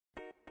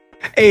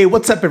Hey,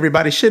 what's up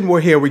everybody? Shinmore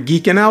here, we're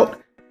geeking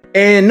out.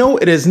 And no,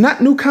 it is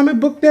not New Comic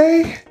Book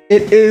Day.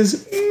 It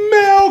is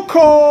Mail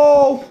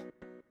Call.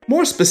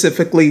 More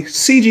specifically,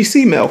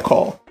 CGC Mail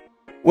Call.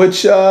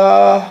 Which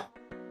I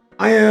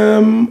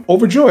am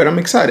overjoyed, I'm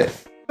excited.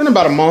 Been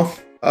about a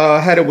month,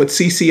 had it with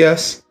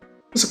CCS.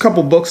 There's a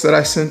couple books that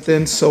I sent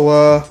in,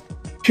 so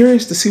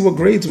curious to see what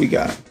grades we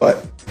got.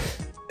 But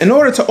in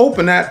order to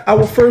open that, I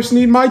will first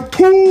need my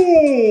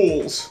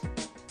tools.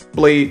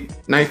 Blade,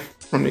 knife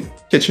from the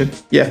kitchen,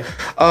 yeah.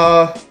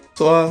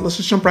 So let's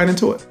just jump right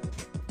into it.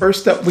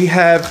 First up, we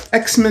have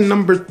X-Men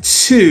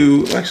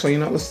 #2. Actually, you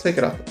know, let's take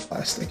it out the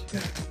plastic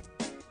here.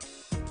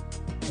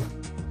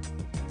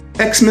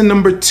 X-Men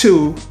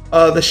 #2,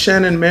 the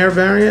Shannon Mayer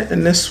variant,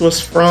 and this was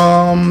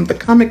from the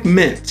Comic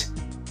Mint.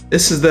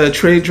 This is the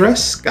trade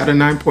dress, got a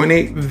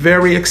 9.8,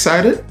 very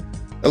excited.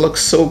 That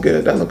looks so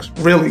good, that looks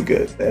really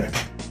good there.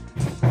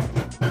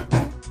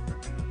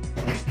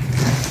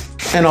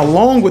 And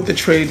along with the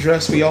trade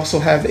dress, we also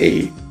have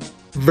a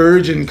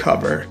Virgin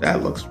cover.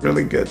 That looks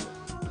really good.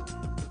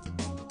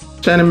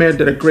 Shannon Mayer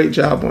did a great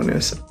job on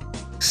this.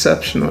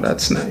 Exceptional,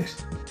 that's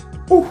nice.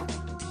 Whew.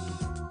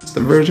 It's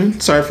the Virgin,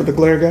 sorry for the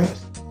glare, guys.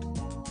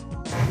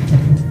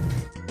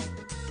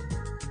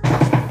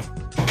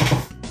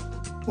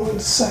 One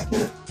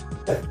second.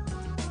 All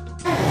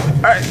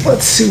right,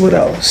 let's see what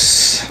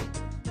else.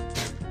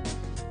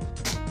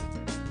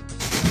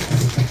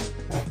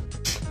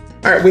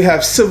 All right, we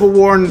have Civil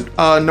War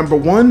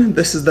 #1.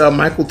 This is the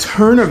Michael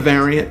Turner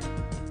variant.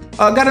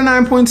 Got a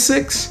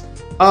 9.6.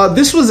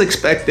 This was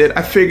expected.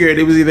 I figured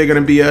it was either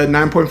gonna be a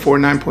 9.4 or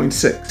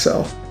 9.6.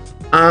 So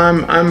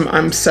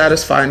I'm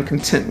satisfied and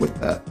content with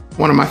that.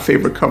 One of my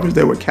favorite covers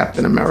there with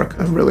Captain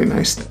America. Really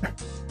nice there.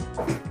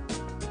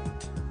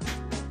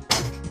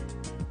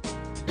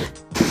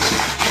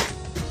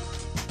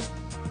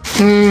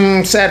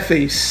 Sad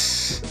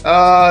face.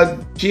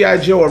 G.I.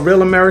 Joe, A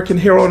Real American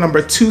Hero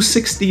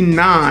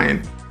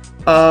 #269.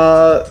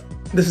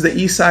 This is the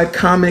Eastside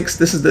Comics.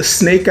 This is the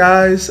Snake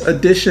Eyes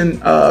edition.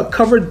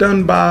 Cover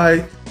done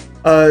by,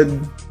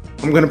 I'm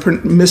gonna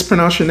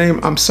mispronounce your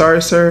name. I'm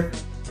sorry, sir.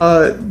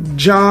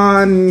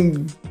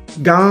 John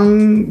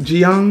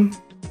Jiang.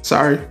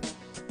 Sorry.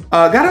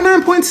 Got a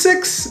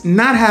 9.6.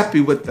 Not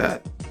happy with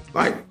that.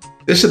 Like,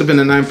 this should have been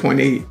a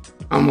 9.8.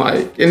 I'm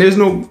like, and there's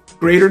no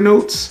grader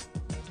notes.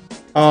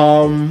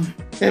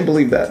 Can't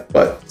believe that,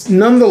 but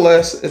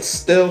nonetheless, it's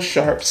still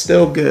sharp,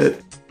 still good.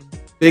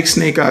 Big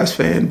Snake Eyes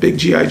fan, big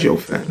G.I. Joe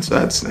fan, so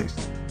that's nice.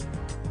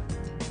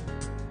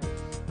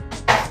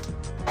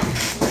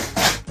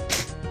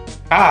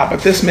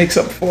 But this makes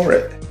up for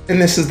it.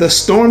 And this is the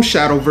Storm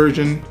Shadow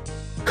version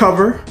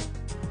cover,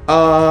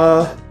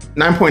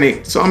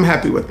 9.8, so I'm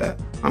happy with that.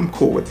 I'm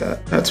cool with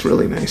that. That's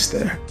really nice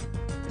there.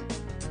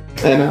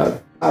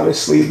 And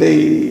obviously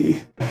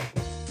they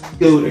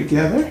go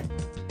together.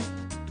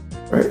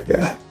 Right,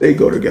 yeah, they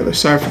go together.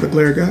 Sorry for the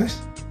glare, guys.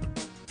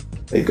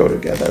 They go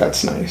together,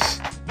 that's nice.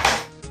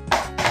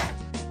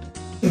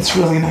 It's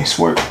really nice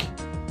work.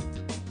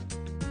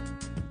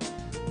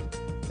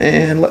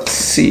 And let's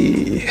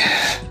see.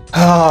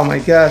 Oh my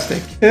gosh,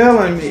 they're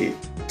killing me.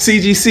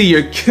 CGC,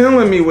 you're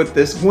killing me with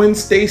this. Gwen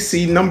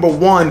Stacy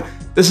 #1.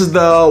 This is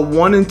the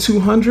 1 in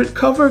 200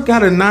 cover.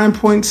 Got a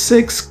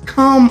 9.6,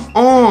 come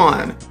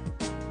on.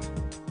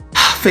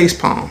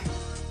 Facepalm.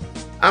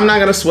 I'm not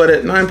gonna sweat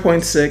it,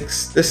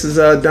 9.6. This is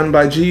done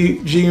by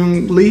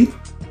Ji-Yoon Lee.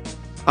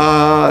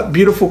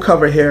 Beautiful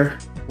cover here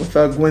with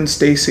Gwen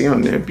Stacy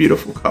on there,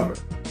 beautiful cover.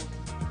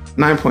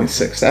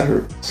 9.6, that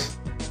hurts.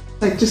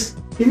 Like, just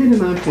give me the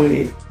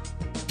 9.8.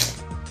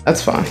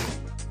 That's fine.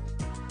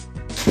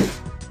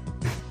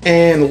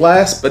 And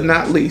last but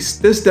not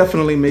least, this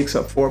definitely makes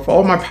up for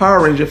all my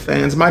Power Ranger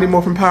fans. Mighty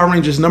Morphin Power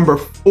Rangers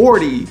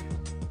 #40.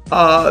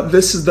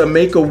 This is the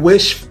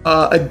Make-A-Wish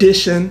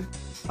edition.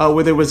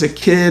 Where there was a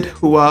kid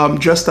who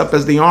dressed up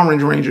as the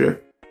Orange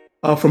Ranger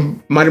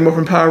from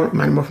Power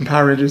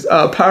Rangers,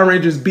 Power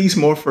Rangers Beast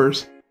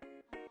Morphers.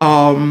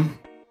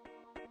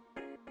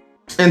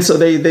 And so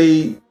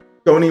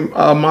Tony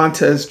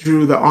Montez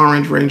drew the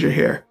Orange Ranger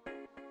here.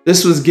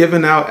 This was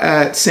given out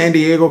at San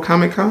Diego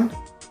Comic-Con.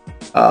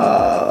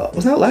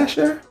 Was that last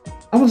year?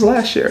 That was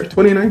last year,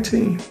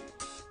 2019.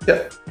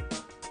 Yep.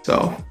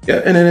 So,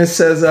 yeah, and then it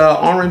says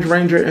Orange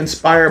Ranger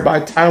inspired by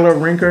Tyler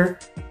Rinker.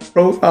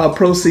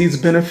 Proceeds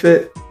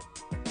benefit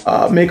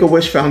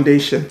Make-A-Wish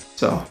Foundation.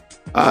 So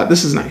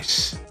this is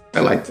nice. I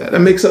like that.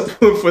 That makes up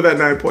for that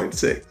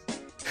 9.6.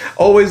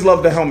 Always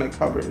love the helmet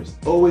covers.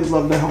 Always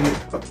love the helmet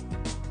covers.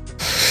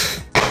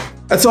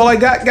 That's all I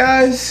got,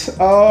 guys.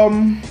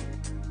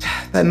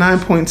 That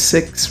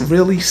 9.6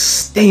 really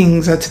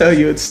stings. I tell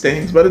you, it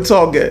stings, but it's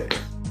all good.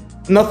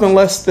 Nothing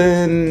less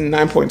than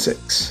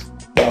 9.6.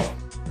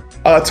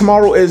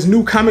 Tomorrow is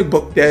New Comic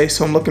Book Day,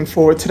 so I'm looking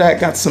forward to that.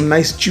 Got some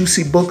nice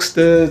juicy books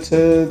to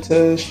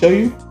show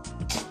you.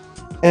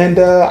 And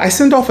I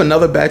sent off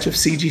another batch of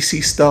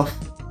CGC stuff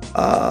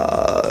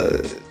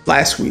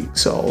last week,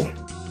 so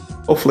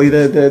hopefully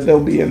they'll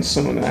be in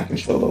soon and I can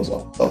show those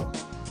off. So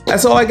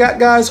That's all I got,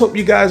 guys. Hope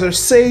you guys are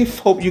safe.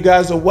 Hope you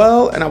guys are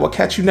well, and I will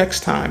catch you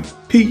next time.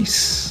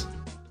 Peace.